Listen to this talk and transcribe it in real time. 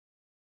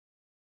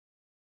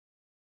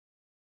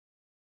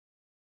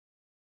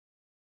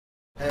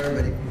Hey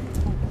everybody.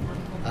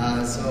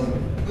 So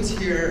who's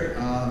here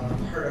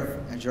heard of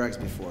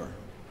NgRx before?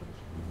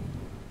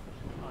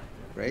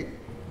 Great,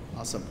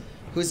 awesome.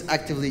 Who's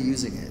actively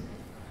using it?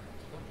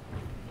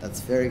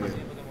 That's very good.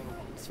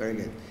 That's very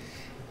good.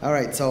 All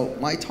right, so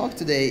my talk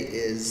today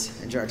is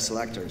NgRx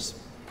selectors.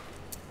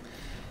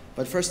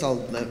 But first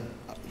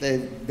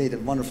they made a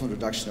wonderful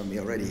introduction of me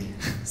already.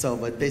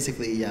 But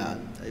basically, yeah,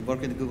 I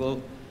work at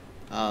Google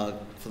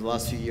for the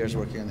last few years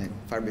working on the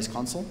Firebase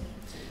console.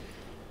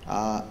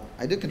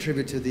 I do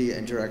contribute to the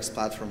NgRx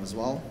platform as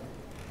well,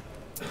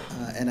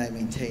 and I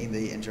maintain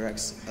the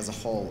NgRx as a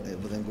whole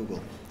within Google,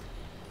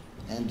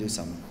 and do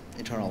some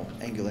internal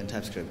Angular and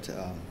TypeScript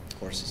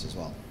courses as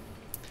well.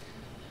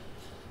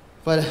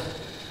 But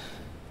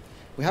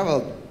we have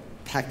a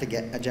packed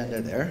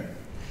agenda there.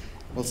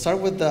 We'll start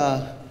with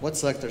what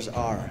selectors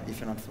are, if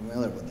you're not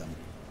familiar with them.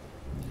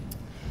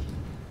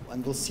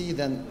 And we'll see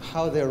then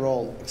how their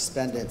role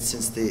expanded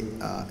since the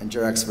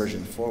NgRx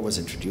version 4 was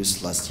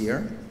introduced last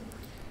year.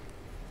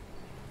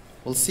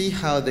 We'll see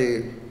how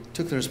they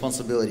took the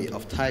responsibility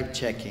of type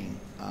checking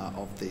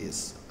of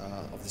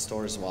the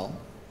store as well.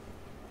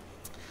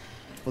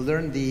 We'll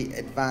learn the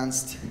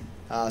advanced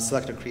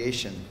selector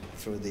creation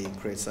through the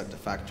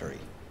createSelectorFactory.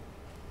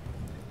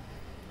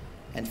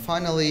 And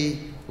finally,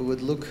 we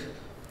would look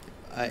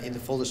in the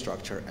folder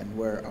structure and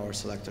where our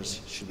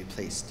selectors should be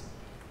placed.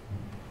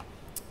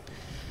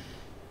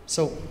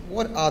 So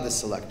what are the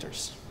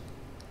selectors?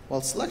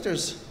 Well,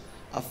 selectors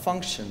are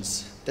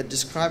functions that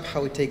describe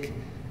how we take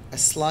a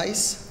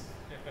slice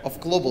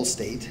of global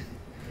state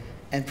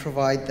and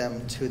provide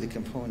them to the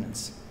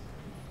components.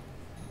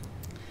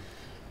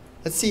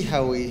 Let's see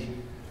how we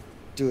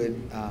do it.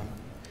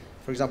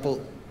 For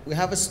example, we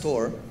have a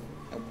store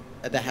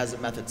that has a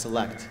method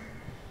select.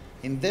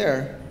 In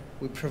there,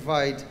 we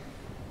provide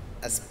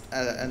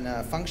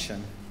a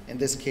function. In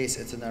this case,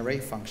 it's an array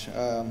function,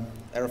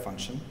 arrow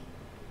function.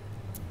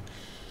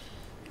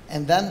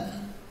 And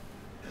then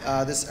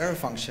this arrow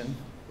function,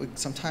 we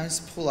sometimes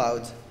pull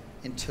out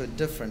into a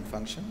different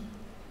function.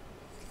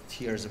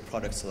 Here's a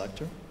product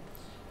selector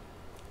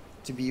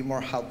to be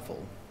more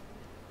helpful.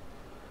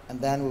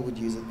 And then we would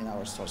use it in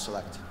our store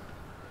select.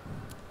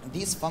 And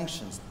these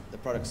functions, the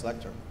product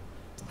selector,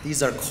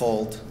 these are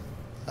called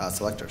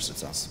selectors.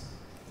 It's us.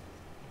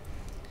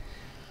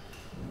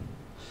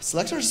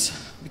 Selectors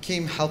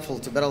became helpful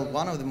to battle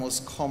one of the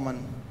most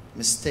common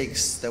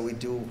mistakes that we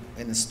do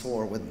in the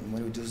store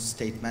when we do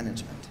state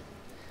management.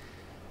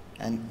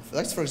 And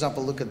let's, for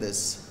example, look at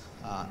this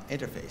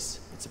interface.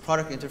 It's a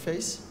product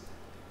interface,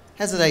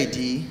 has an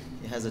ID,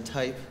 it has a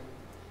type,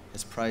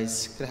 has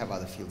price, could have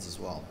other fields as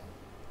well.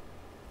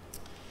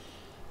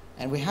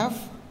 And we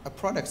have a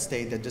product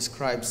state that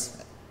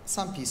describes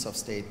some piece of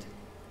state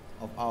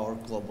of our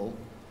global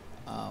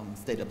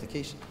state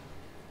application.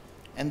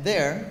 And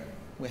there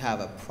we have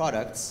a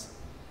products,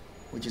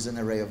 which is an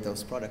array of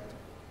those products.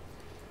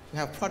 We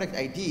have product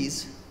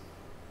IDs,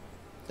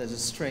 there's a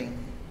string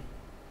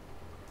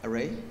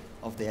array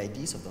of the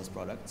IDs of those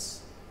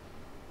products.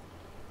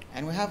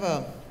 And we have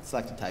a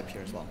selected type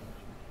here as well.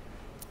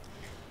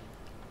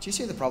 Do you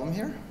see the problem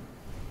here?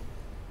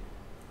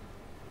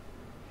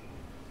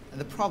 And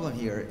the problem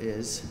here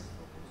is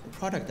the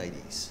product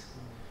IDs.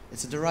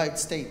 It's a derived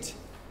state.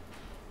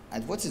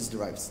 And what's its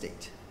derived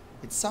state?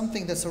 It's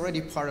something that's already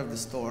part of the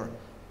store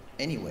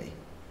anyway,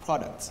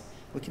 products.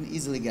 We can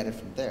easily get it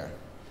from there.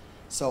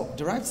 So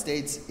derived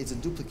states, it's a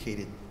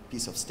duplicated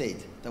piece of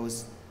state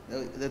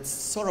that's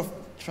sort of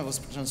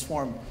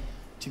transformed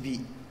to be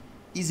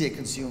easier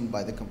consumed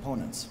by the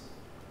components.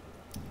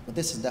 But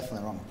this is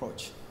definitely a wrong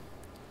approach.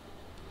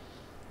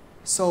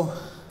 So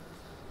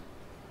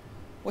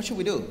what should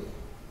we do?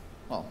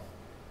 Well,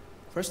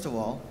 first of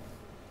all,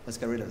 let's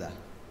get rid of that.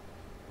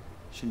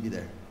 Shouldn't be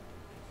there.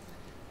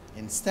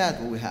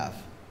 Instead, what we have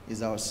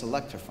is our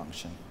selector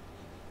function,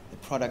 the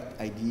product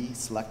ID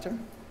selector,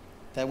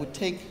 that would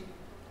take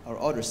our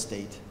order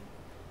state,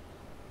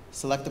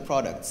 select the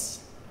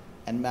products,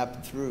 and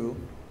map through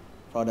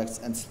products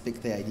and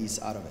pick the IDs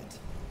out of it.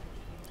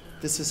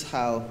 This is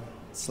how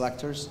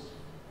selectors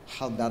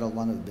help battle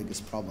one of the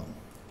biggest problems.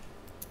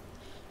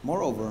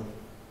 Moreover,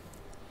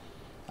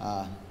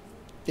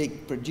 they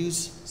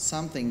produce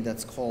something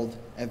that's called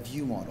a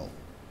view model.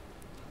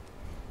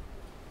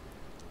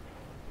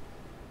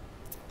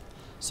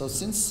 So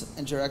since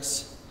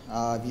NgRx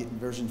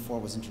version 4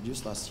 was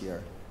introduced last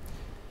year,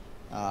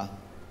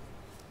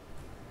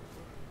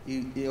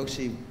 it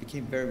actually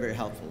became very, very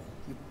helpful.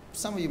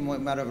 Some of you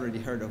might have already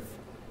heard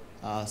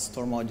of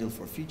store module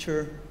for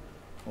feature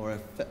or a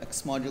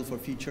X module for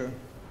feature.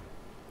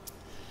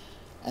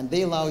 And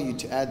they allow you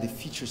to add the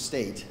feature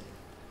state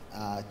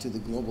to the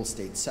global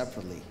state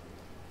separately.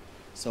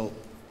 So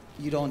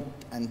you don't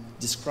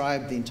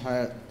describe the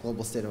entire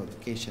global state of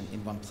application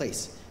in one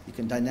place. You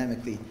can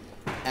dynamically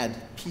add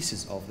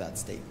pieces of that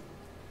state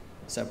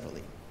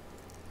separately.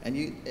 And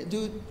you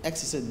do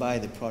access it by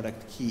the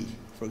product key.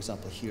 For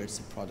example, here it's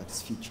the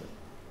product's feature.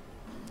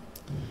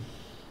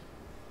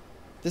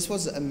 This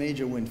was a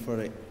major win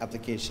for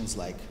applications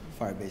like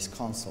Firebase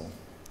console,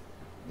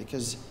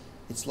 because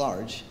it's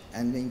large,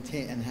 and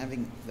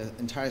having the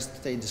entire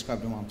state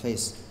described in one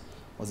place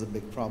was a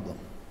big problem.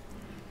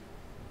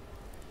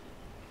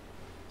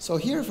 So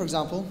here, for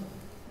example,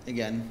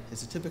 again,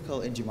 it's a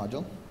typical Ng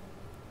module,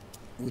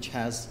 which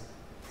has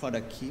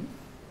product key.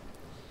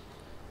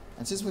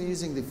 And since we're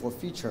using the for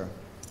feature,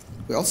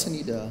 we also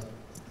need a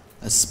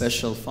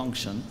special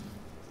function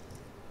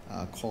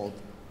called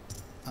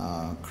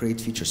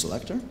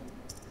createFeatureSelector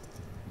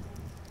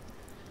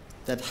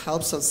that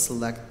helps us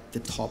select the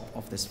top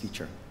of this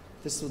feature.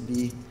 This would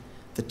be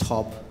the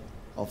top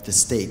of the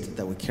state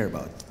that we care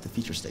about, the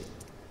feature state.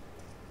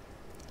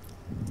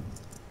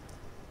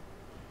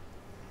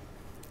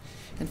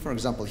 And for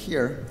example,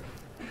 here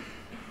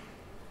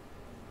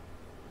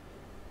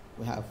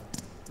we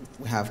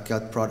have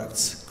get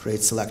products,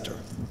 create selector.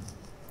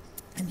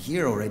 And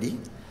here already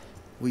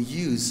we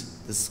use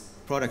this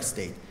product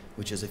state,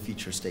 which is a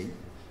feature state,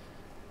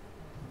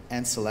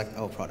 and select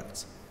our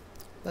products.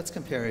 Let's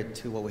compare it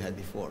to what we had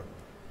before.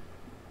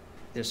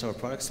 There's our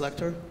product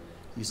selector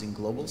using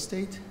global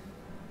state,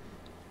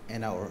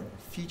 and our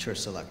feature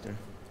selector,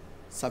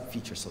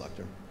 sub-feature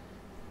selector,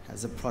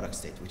 has a product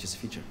state, which is a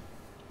feature.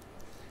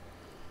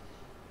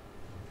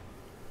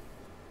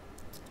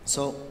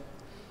 So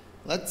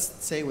let's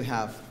say we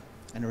have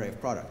an array of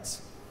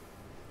products,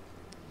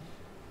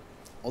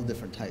 all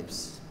different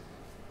types.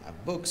 We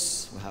have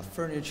books, we have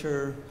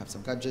furniture, we have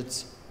some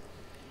gadgets,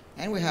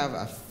 and we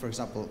have, for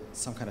example,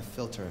 some kind of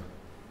filter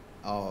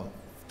of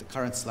the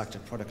current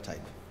selected product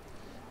type.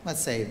 Let's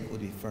say it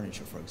would be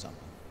furniture, for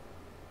example.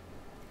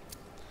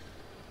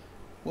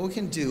 What we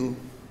can do,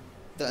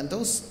 and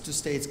those two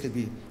states could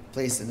be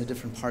placed in the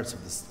different parts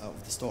of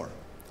the store.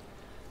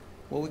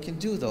 What we can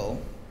do, though,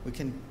 we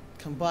can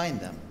combine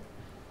them,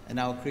 and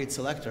our create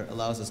selector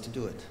allows us to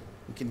do it.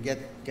 We can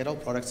get all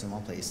products in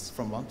one place,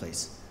 from one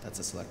place, that's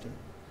a selector.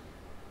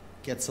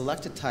 Get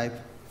selected type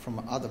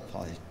from other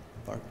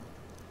part.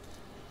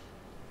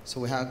 So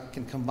we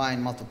can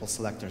combine multiple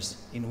selectors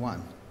in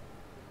one.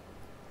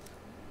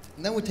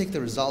 And then we take the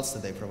results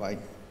that they provide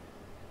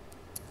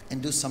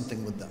and do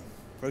something with them.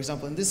 For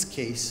example, in this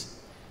case,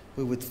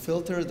 we would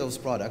filter those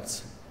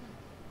products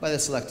by the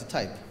selected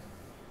type.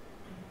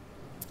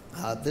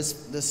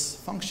 This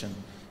function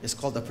is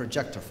called the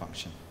projector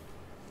function.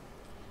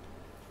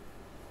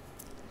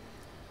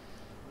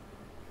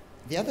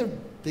 The other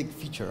big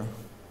feature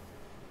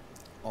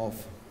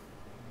of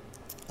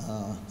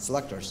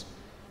selectors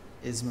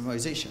is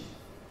memoization.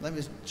 Let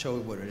me show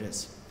you what it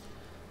is.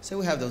 Say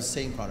we have those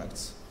same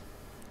products,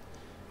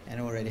 and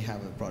I already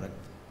have a product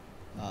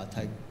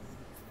type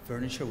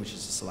furniture, which is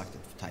a selected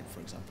type, for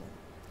example.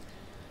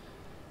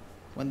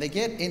 When they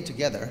get in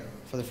together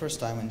for the first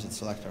time into the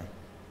selector,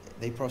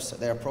 they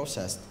are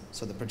processed,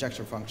 so the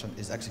projector function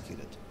is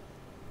executed.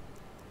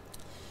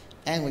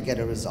 And we get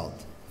a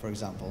result. For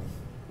example,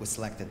 we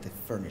selected the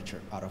furniture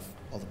out of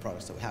all the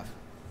products that we have.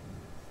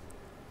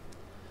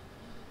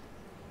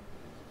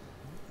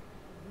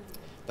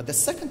 But the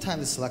second time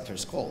the selector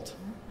is called,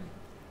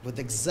 with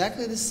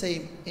exactly the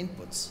same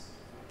inputs,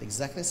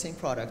 exactly the same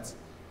products,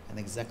 and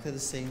exactly the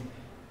same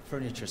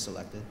furniture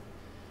selected,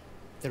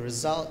 the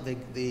result,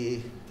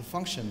 the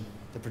function,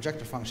 the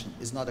projector function,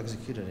 is not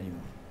executed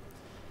anymore.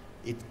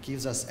 It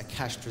gives us a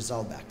cached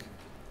result back.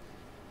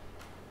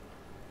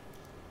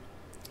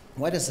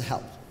 Why does it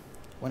help?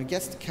 When it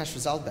gets the cached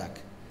result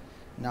back,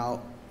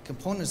 now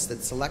components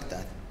that select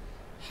that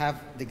have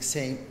the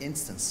same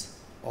instance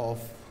of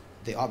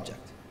the object.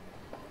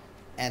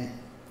 And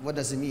what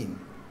does it mean?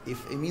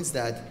 It means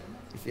that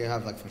if you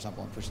have, like, for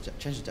example, push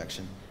change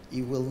detection,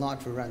 you will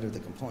not re-render the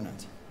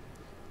component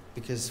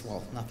because,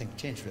 well, nothing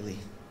changed really.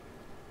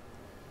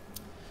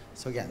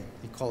 So again,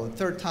 you call it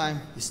third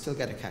time, you still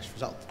get a cached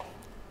result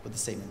with the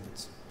same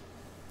inputs.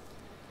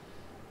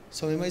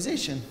 So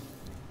memoization,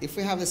 if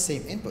we have the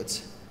same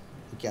inputs,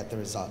 we get the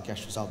result,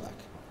 cached result back.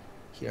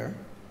 Here,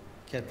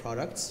 get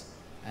products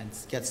and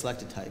get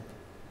selected type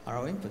are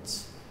our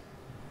inputs.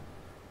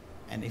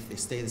 And if they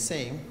stay the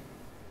same,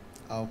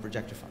 our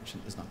projector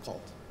function is not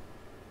called.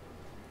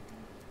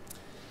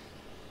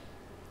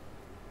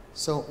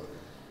 So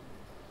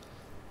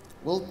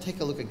we'll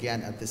take a look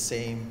again at the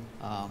same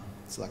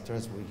selector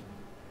as we've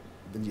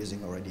been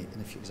using already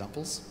in a few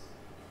examples.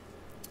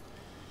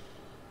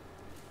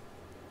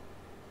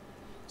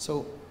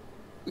 So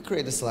we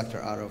create a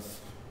selector out of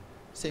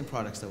same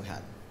products that we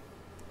had.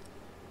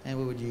 And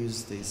we would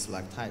use the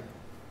select type,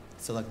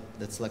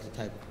 that selected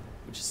type,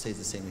 which stays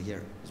the same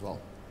here as well.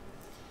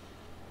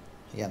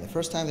 Again, the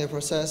first time they're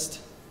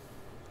processed,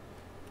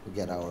 we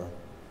get our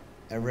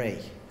array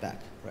back,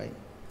 right,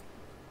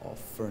 of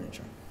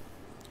furniture,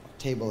 or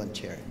table and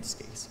chair in this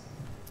case.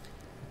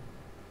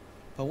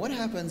 But what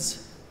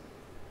happens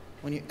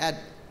when you add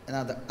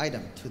another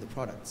item to the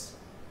products?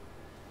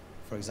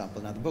 For example,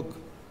 another book.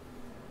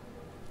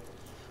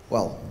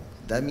 Well,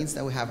 that means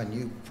that we have a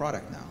new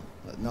product now.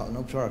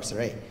 No products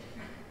array.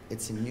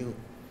 It's a new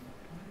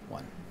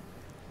one.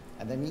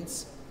 And that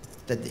means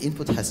that the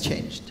input has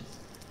changed.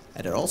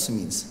 And it also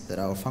means that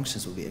our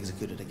functions will be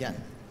executed again.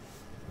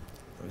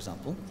 For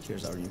example,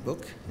 here's our new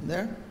book in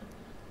there.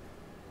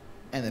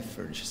 and a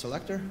furniture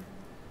selector.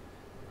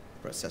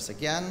 Process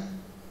again.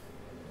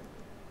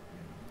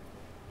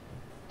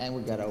 And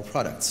we got our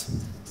products.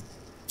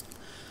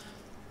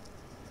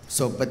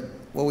 So, but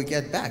what we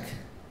get back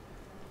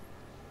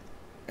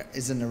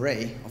is an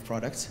array of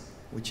products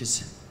which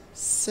is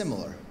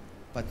similar,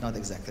 but not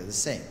exactly the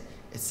same.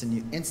 It's a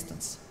new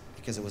instance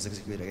because it was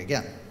executed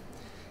again.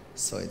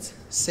 So it's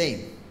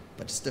same,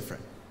 but it's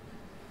different.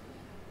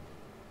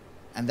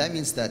 And that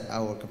means that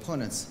our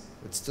components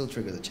would still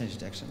trigger the change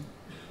detection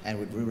and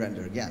would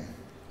re-render again,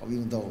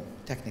 even though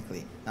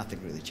technically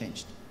nothing really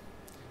changed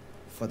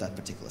for that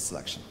particular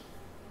selection.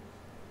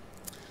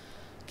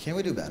 Can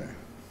we do better?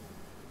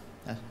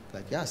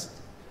 Glad you asked.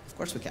 Of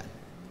course we can.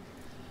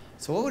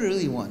 So what we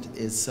really want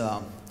is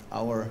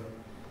our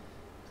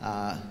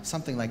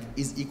something like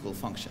is-equal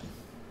function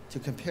to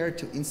compare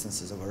two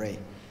instances of array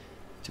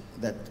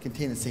that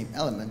contain the same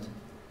element.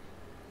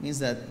 Means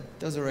that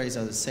those arrays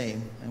are the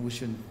same and we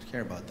shouldn't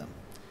care about them.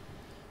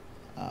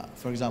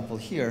 For example,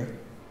 here,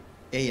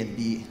 A and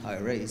B are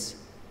arrays,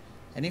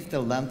 and if the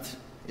length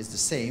is the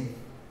same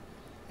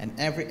and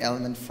every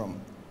element from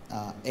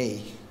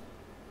A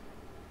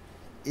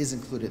is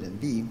included in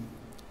B,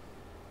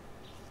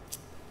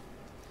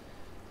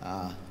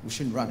 we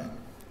shouldn't run it.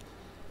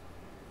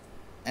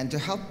 And to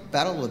help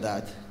battle with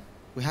that,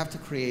 we have to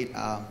create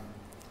a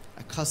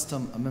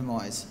custom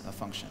memoize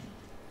function.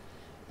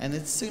 And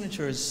its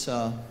signature is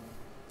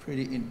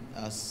pretty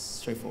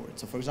straightforward.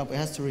 So for example, it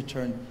has to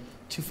return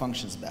two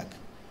functions back,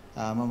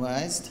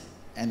 memoized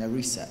and a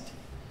reset.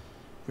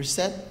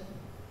 Reset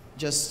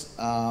just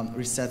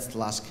resets the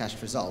last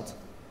cached result,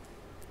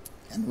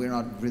 and we're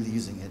not really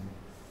using it.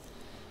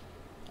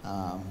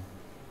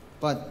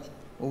 But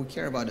what we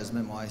care about is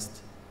memoized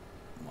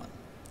one.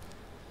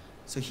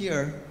 So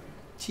here,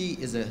 T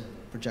is a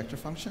projector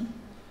function,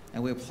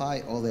 and we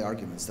apply all the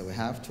arguments that we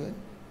have to it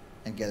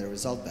and get a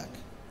result back.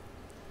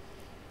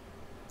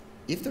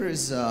 If there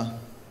is,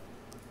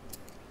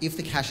 if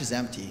the cache is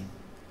empty,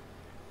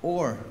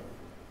 or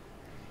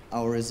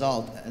our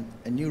result,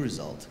 a new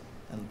result,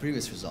 and the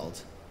previous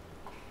result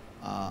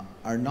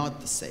are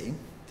not the same,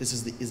 this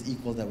is the is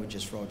equal that we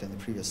just wrote in the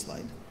previous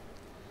slide,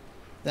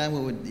 then we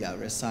would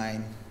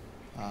reassign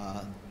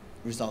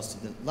results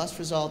to the last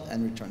result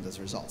and return those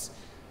results.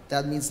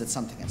 That means that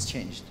something has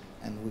changed,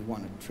 and we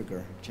want to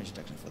trigger change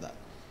detection for that.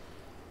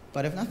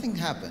 But if nothing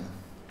happened,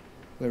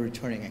 we're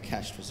returning a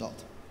cached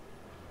result.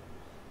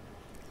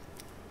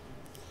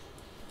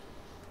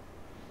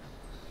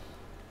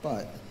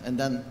 And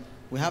then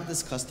we have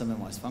this custom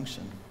memoize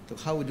function. So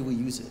how do we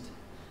use it?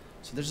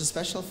 So there's a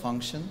special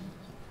function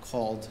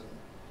called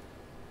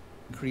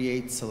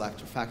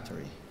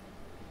createSelectorFactory.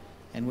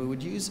 And we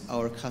would use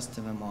our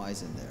custom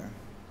memoize in there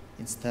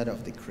instead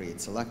of the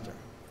createSelector.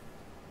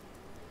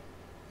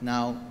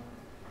 Now,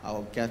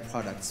 our get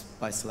products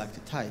by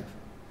selected type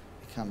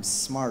becomes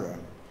smarter.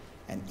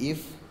 And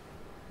if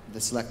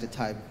the selected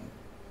type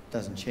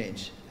doesn't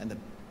change and the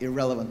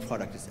irrelevant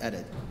product is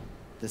added,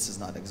 this is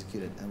not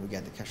executed, and we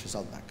get the cache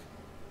result back.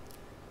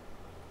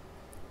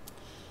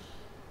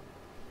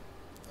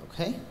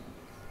 Okay?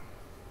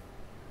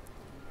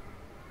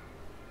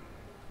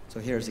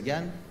 So here's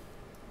again,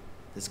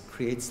 this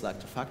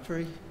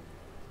createSelectorFactory.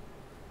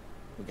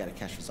 We get a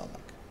cache result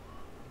back.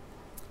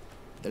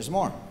 But there's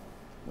more.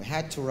 We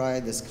had to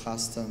write this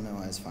custom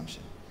memoize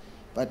function.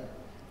 But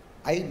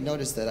I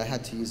noticed that I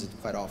had to use it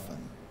quite often,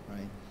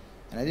 right?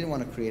 And I didn't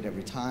want to create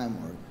every time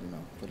or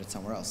put it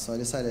somewhere else. So I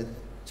decided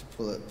to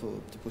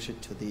push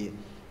it to the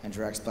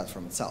NgRx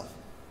platform itself.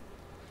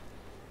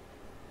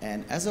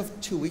 And as of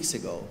 2 weeks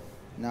ago,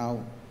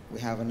 now we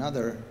have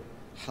another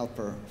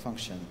helper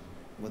function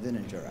within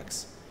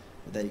NgRx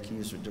that you can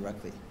use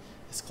directly.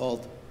 It's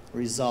called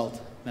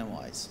result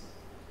memoize.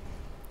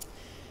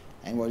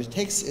 And what it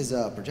takes is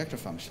a projector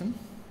function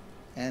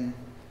and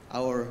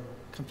our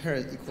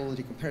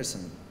equality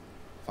comparison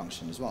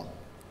function as well.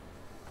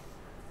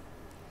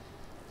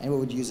 And we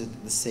would use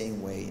it the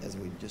same way as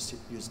we just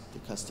used the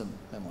custom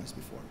memoize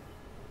before.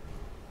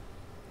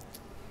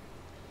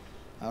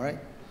 All right,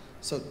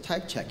 so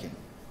type checking.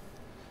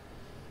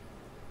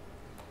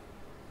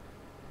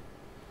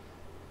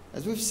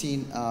 As we've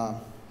seen,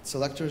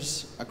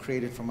 selectors are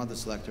created from other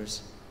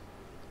selectors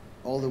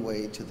all the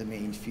way to the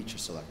main feature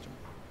selector.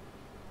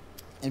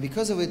 And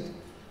because of it,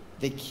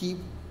 they keep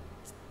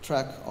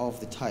track of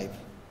the type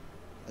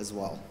as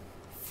well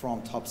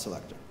from top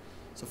selector.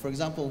 So for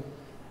example,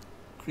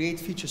 create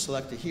feature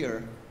selector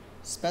here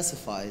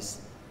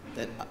specifies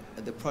that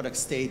the product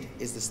state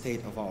is the state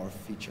of our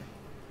feature.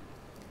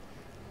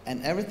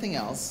 And everything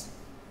else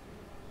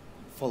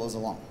follows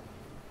along.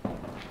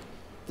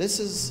 This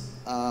is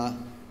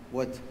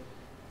what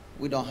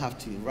we don't have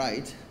to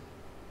write,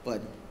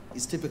 but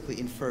is typically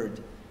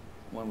inferred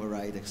when we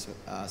write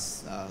a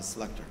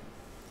selector.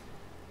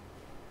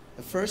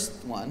 The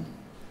first one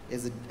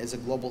is a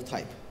global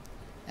type.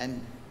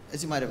 And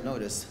as you might have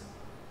noticed,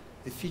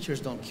 the features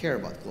don't care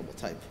about global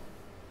type.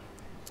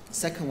 The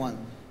second one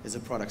is a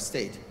product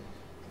state.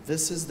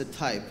 This is the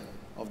type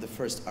of the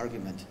first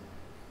argument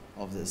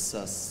of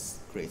this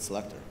create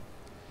selector.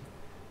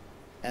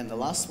 And the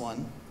last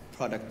one,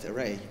 product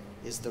array,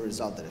 is the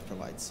result that it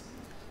provides.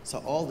 So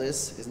all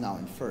this is now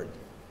inferred.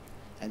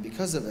 And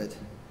because of it,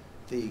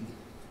 the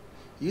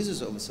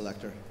users of a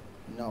selector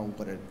know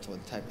what the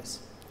type is.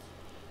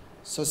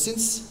 So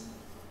since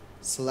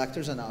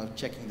selectors are now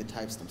checking the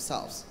types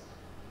themselves,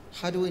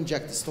 how do we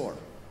inject the store?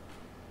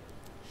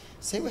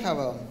 Say we have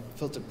a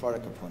filtered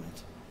product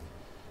component,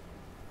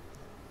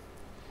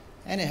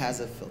 and it has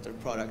a filtered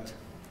product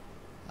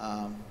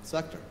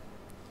selector.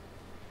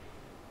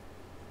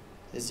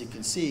 As you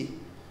can see,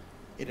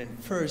 it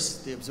infers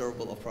the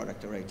observable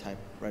product array type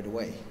right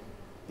away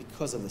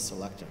because of the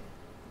selector.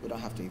 We don't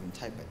have to even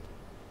type it.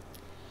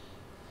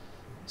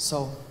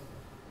 So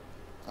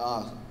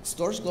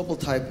store's global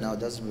type now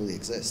doesn't really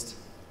exist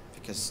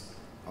because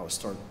our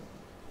store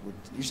would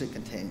usually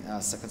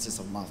consist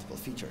of multiple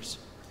features.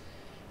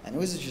 And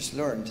we just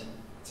learned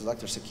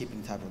selectors are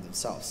keeping type of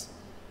themselves.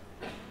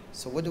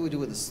 So what do we do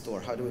with the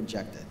store? How do we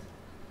inject it?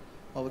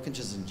 Well, we can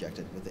just inject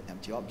it with the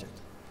empty object.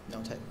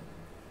 No type.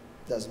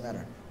 Doesn't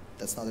matter.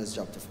 That's not its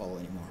job to follow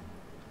anymore.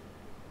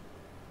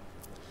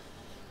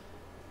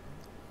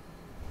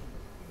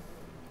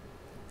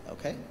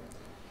 Okay.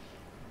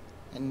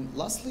 And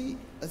lastly,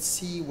 let's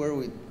see where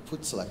we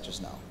put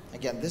selectors now.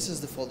 Again, this is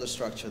the folder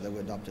structure that we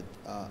adopted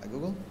at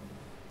Google.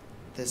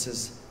 This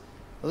is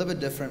a little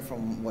bit different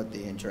from what the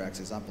NgRx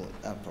example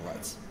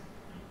provides.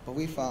 But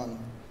we found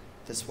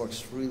this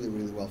works really,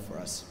 really well for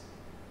us.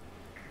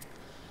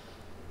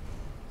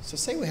 So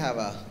say we have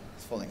a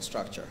following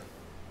structure.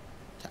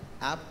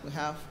 App we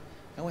have,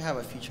 and we have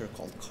a feature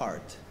called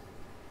cart.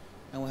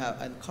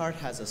 And cart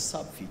has a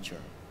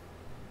sub-feature,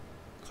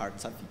 cart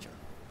sub-feature.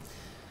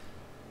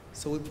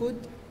 So we put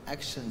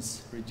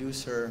actions,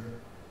 reducer,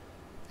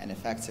 and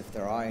effects, if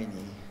there are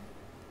any,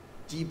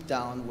 deep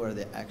down where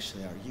they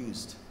actually are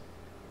used.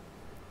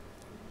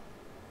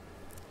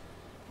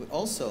 We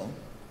also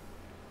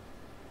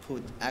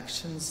put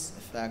actions,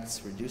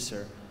 effects,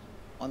 reducer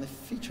on the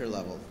feature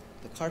level,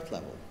 the cart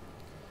level.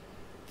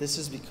 This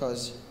is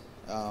because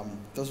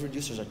those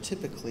reducers are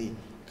typically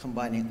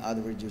combining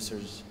other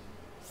reducers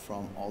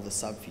from all the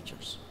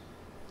sub-features.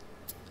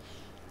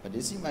 But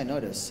as you might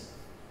notice,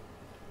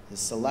 the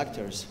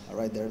selectors are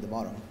right there at the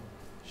bottom.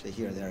 Actually,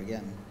 here, there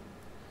again.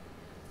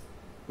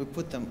 We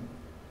put them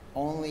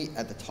only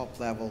at the top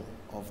level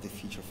of the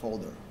feature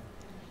folder.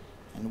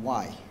 And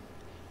why?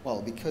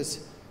 Well,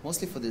 because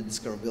mostly for the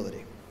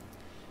discoverability.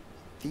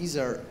 These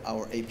are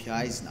our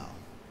APIs now,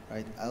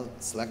 right?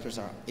 Selectors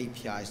are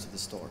APIs to the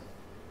store.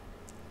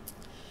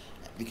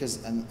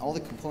 And all the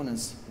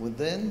components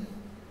within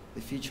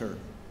the feature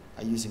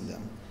are using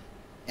them,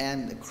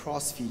 and the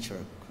cross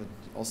feature could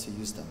also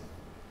use them.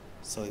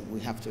 So they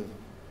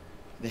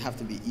have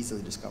to be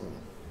easily discoverable.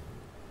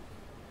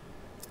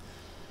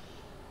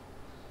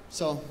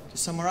 So to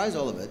summarize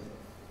all of it,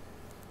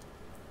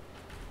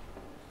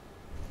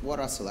 what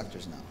are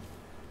selectors now?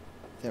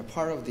 They're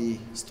part of the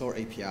store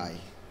API.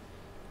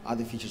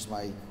 Other features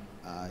might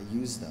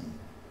use them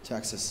to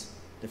access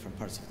different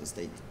parts of the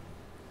state.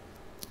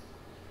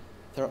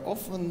 They're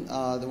often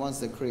the ones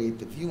that create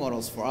the view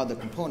models for other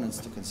components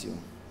to consume,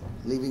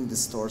 leaving the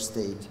store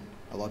state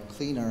a lot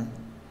cleaner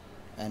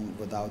and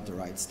without the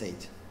right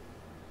state.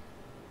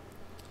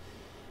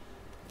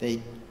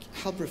 They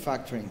help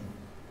refactoring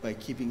by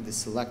keeping the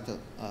selector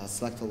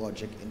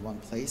logic in one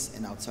place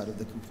and outside of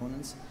the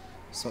components.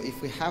 So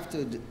if we have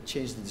to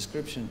change the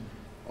description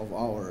of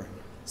our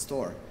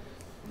store,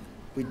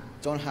 we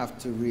don't have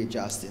to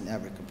readjust in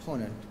every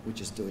component, we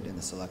just do it in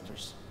the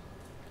selectors.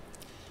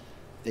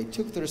 They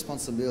took the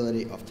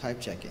responsibility of type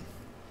checking.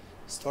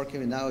 Store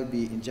can now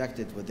be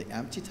injected with the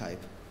empty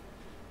type,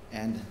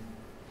 and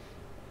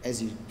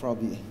as you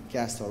probably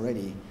guessed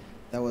already,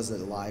 that was a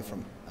lie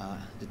from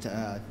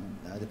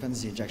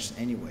dependency injection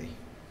anyway,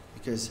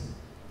 because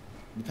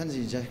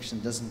dependency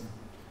injection doesn't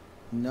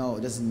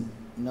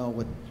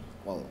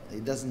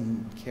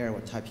care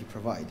what type you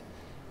provide,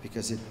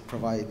 because it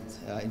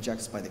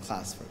injects by the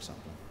class, for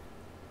example.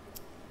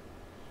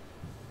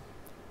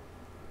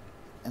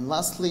 And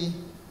lastly,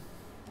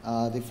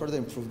 they further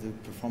improve the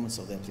performance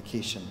of the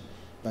application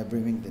by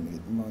bringing the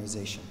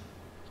memoization.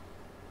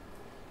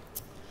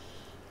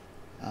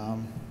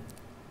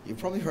 You've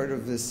probably heard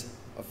of this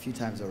a few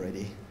times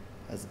already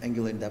as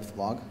Angular in-depth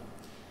blog.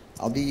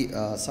 I'll be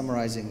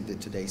summarizing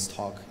today's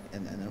talk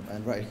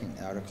and writing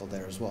an article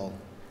there as well.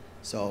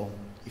 So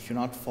if you're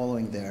not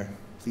following there,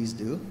 please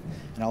do.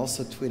 And I'll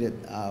also tweet it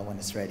when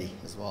it's ready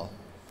as well.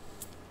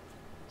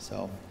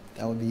 So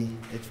that would be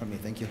it from me.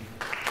 Thank you.